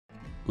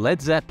Led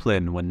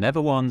Zeppelin were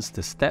never ones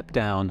to step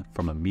down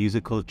from a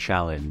musical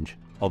challenge.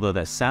 Although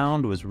their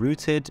sound was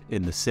rooted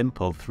in the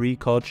simple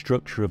three-chord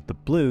structure of the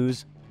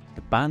blues,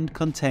 the band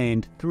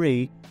contained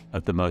three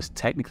of the most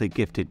technically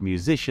gifted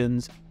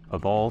musicians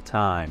of all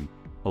time,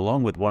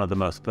 along with one of the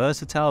most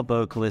versatile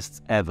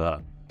vocalists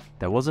ever.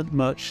 There wasn't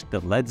much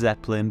that Led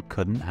Zeppelin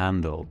couldn't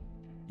handle.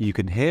 You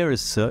can hear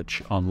as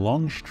such on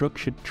long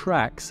structured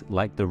tracks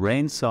like the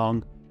Rain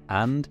Song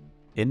and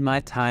In My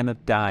Time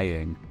of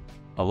Dying,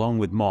 along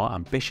with more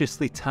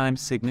ambitiously timed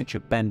signature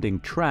bending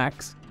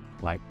tracks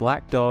like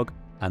Black Dog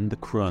and The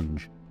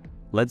Crunge.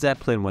 Led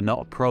Zeppelin were not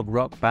a prog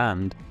rock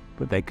band,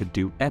 but they could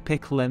do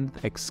epic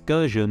length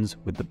excursions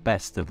with the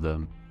best of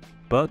them.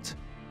 But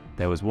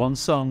there was one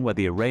song where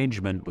the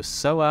arrangement was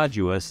so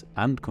arduous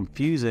and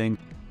confusing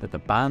that the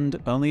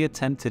band only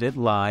attempted it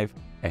live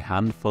a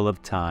handful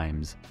of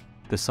times.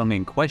 The song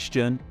in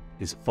question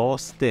is Four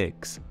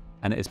Sticks,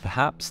 and it is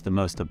perhaps the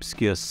most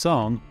obscure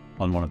song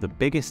on one of the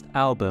biggest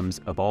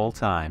albums of all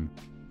time,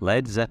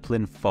 Led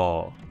Zeppelin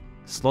 4.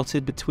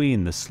 Slotted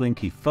between the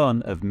slinky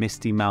fun of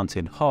Misty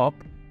Mountain Hop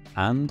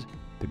and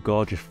the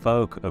gorgeous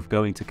folk of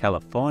Going to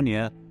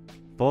California,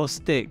 Four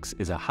Sticks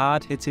is a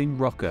hard-hitting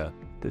rocker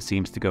that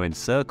seems to go in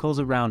circles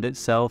around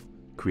itself,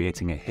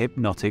 creating a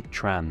hypnotic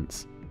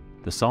trance.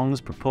 The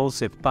song's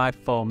propulsive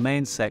 5/4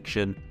 main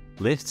section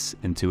lifts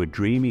into a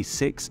dreamy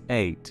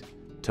 6/8,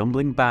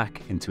 tumbling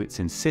back into its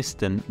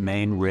insistent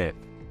main riff.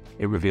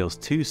 It reveals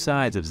two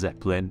sides of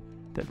Zeppelin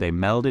that they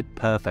melded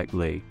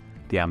perfectly: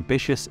 the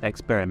ambitious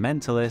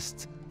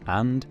experimentalists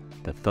and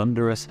the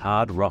thunderous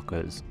hard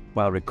rockers.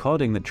 While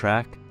recording the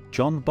track,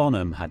 John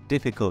Bonham had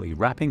difficulty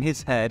wrapping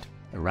his head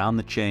around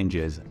the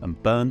changes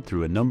and burned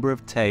through a number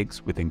of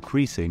takes with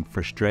increasing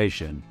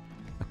frustration.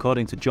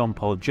 According to John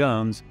Paul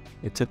Jones,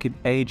 it took him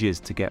ages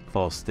to get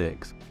Four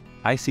Sticks.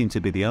 I seem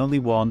to be the only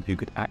one who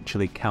could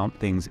actually count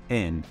things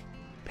in.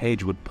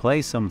 Page would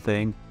play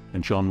something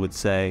and John would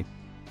say,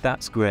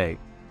 "That's great,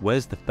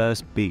 where's the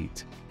first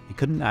beat?" He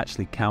couldn't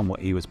actually count what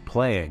he was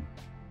playing.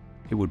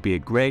 It would be a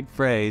great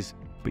phrase,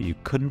 but you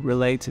couldn't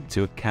relate it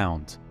to a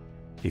count.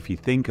 If you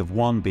think of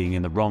one being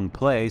in the wrong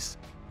place,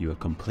 you are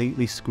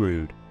completely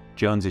screwed.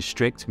 Jones's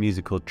strict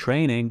musical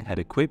training had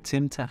equipped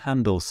him to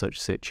handle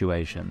such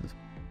situations.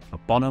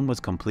 But Bonham was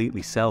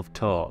completely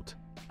self-taught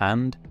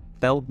and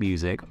felt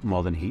music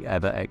more than he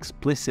ever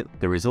explicitly.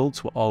 The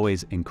results were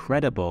always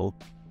incredible,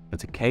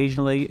 but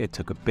occasionally it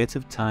took a bit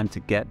of time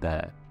to get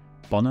there.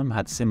 Bonham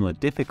had similar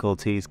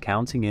difficulties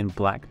counting in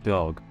Black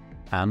Dog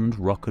and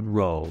Rock and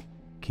Roll,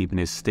 keeping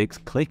his sticks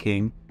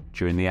clicking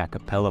during the a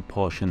cappella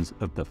portions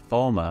of the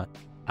former,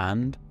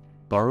 and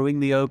borrowing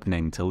the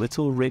opening to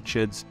Little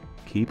Richard's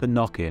Keep a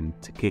Knockin'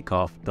 to kick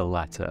off the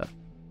latter.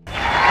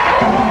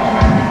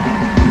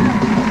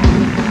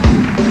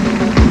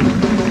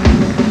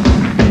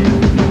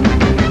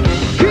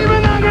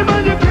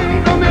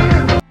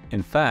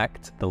 In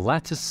fact, the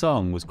latter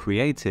song was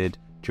created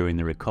during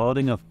the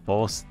recording of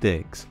Four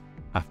Sticks.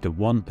 After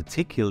one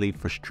particularly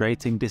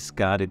frustrating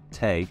discarded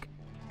take,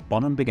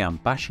 Bonham began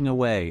bashing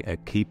away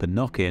at Keep a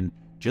Knockin'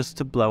 just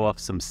to blow off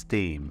some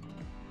steam.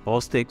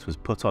 Four Sticks was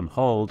put on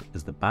hold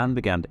as the band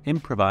began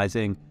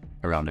improvising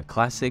around a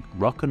classic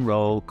rock and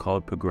roll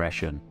chord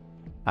progression.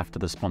 After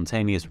the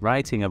spontaneous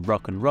writing of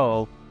Rock and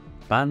Roll,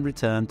 the band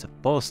returned to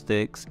Four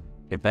Sticks,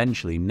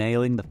 eventually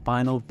nailing the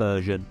final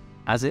version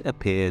as it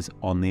appears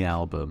on the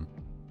album.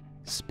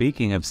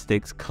 Speaking of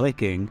sticks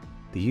clicking,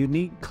 the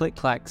unique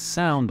click-clack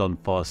sound on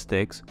Four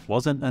Sticks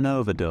wasn't an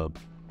overdub.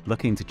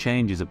 Looking to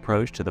change his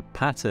approach to the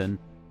pattern,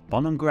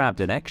 Bonham grabbed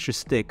an extra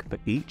stick for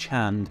each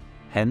hand,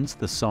 hence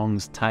the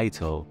song's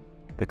title.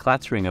 The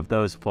clattering of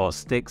those four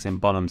sticks in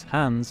Bonham's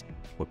hands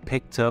were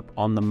picked up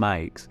on the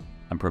mics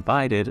and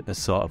provided a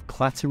sort of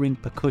clattering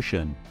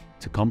percussion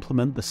to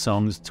complement the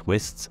song's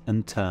twists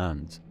and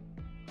turns.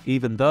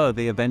 Even though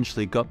they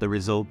eventually got the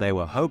result they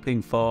were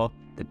hoping for,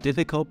 the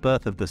difficult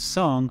birth of the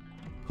song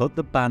put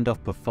the band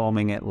off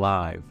performing it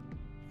live.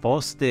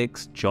 Four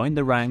Sticks joined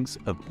the ranks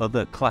of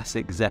other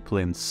classic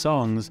Zeppelin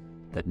songs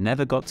that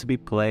never got to be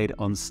played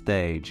on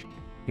stage,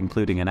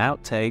 including an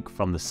outtake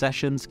from the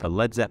sessions for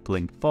Led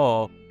Zeppelin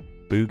 4,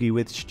 Boogie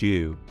with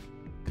Stu.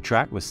 The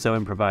track was so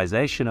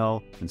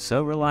improvisational and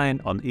so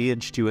reliant on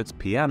Ian Stewart's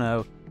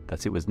piano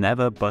that it was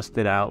never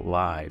busted out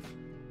live.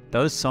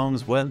 Those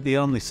songs weren't the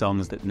only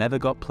songs that never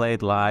got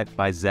played live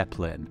by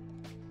Zeppelin.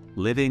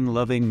 Living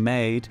Loving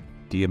Maid,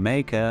 Do You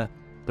Make Her,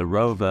 The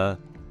Rover,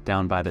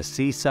 Down by the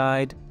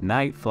Seaside,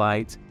 Night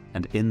Flight,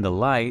 and In the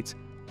Light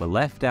were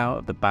left out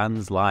of the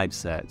band's live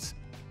sets.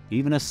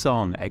 Even a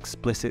song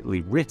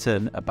explicitly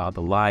written about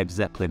the live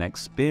Zeppelin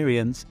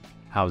experience,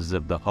 Houses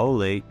of the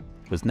Holy,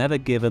 was never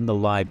given the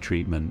live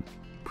treatment,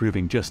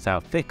 proving just how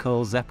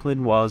fickle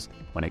Zeppelin was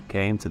when it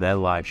came to their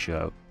live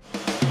show.